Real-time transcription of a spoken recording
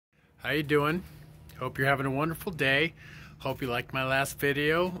How you doing? Hope you're having a wonderful day. Hope you liked my last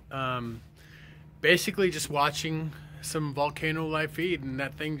video. Basically just watching some volcano live feed, and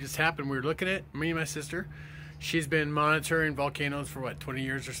that thing just happened. We were looking at me and my sister. She's been monitoring volcanoes for what, 20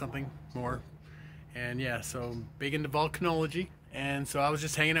 years or something more. And yeah, so big into volcanology. And so I was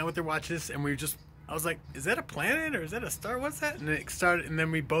just hanging out with her watching this, and I was like, is that a planet or is that a star? What's that? And it started, and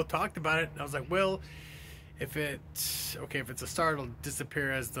then we both talked about it. And I was like, well, if it's a star, it'll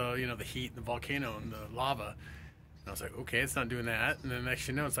disappear as the the heat and the volcano and the lava. And I was like, okay, it's not doing that. And then next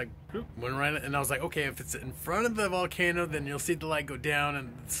you know, it's like boop, went right. And I was like, okay, if it's in front of the volcano, then you'll see the light go down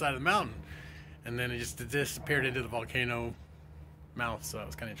on the side of the mountain. And then it just disappeared into the volcano mouth. So that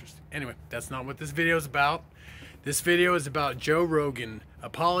was kind of interesting. Anyway, that's not what this video is about. This video is about Joe Rogan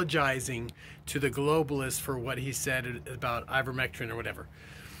apologizing to the globalists for what he said about ivermectin or whatever.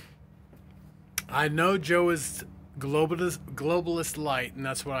 I know Joe is globalist light, and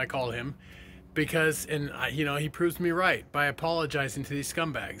that's what I call him, because he proves me right by apologizing to these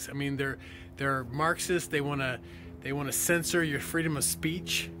scumbags. I mean, they're Marxists. They want to censor your freedom of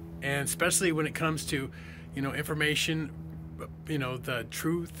speech, and especially when it comes to information, the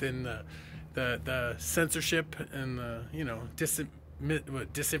truth and the censorship and the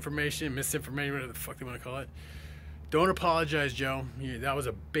disinformation, misinformation, whatever the fuck they want to call it. Don't apologize, Joe. That was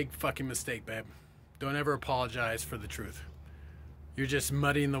a big fucking mistake, babe. Don't ever apologize for the truth. You're just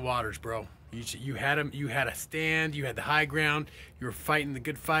muddying the waters, bro. You had a stand. You had the high ground. You were fighting the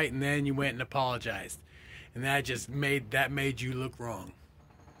good fight, and then you went and apologized, and that made you look wrong.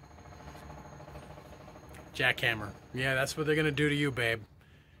 Jackhammer. Yeah, that's what they're gonna do to you, babe.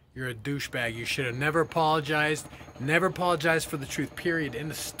 You're a douchebag. You should have never apologized. Never apologized for the truth. Period.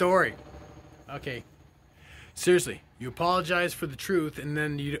 End of story. Okay. Seriously, you apologize for the truth, and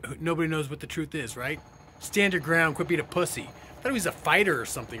then nobody knows what the truth is, right? Stand your ground, quit being a pussy. I thought he was a fighter or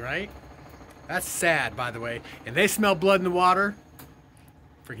something, right? That's sad, by the way. And they smell blood in the water.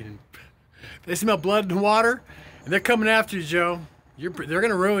 They smell blood in the water, and they're coming after you, Joe. They're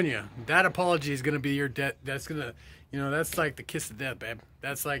gonna ruin you. That apology is gonna be your death. That's gonna, that's like the kiss of death, babe.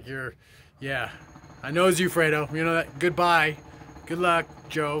 That's like yeah. I know it's you, Fredo. You know that. Goodbye. Good luck,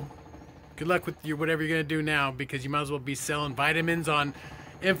 Joe. Good luck with whatever you're gonna do now, because you might as well be selling vitamins on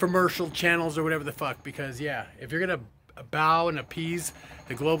infomercial channels or whatever the fuck. Because yeah, if you're gonna bow and appease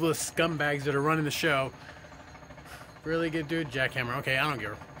the globalist scumbags that are running the show, really good dude, jackhammer. Okay, I don't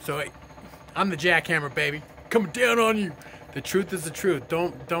care. So hey, I'm the jackhammer, baby, coming down on you. The truth is the truth.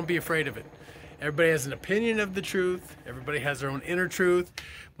 Don't be afraid of it. Everybody has an opinion of the truth. Everybody has their own inner truth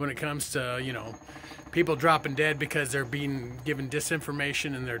when it comes to people dropping dead because they're being given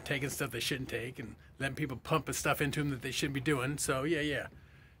disinformation and they're taking stuff they shouldn't take and letting people pump stuff into them that they shouldn't be doing. So yeah.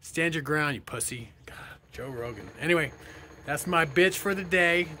 Stand your ground, you pussy. God, Joe Rogan. Anyway, that's my bitch for the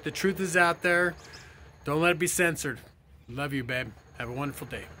day. The truth is out there. Don't let it be censored. Love you, babe. Have a wonderful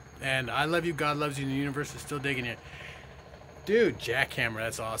day. And I love you. God loves you. And the universe is still digging you. Dude, jackhammer.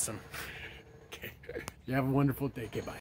 That's awesome. Okay. You have a wonderful day. Okay, bye.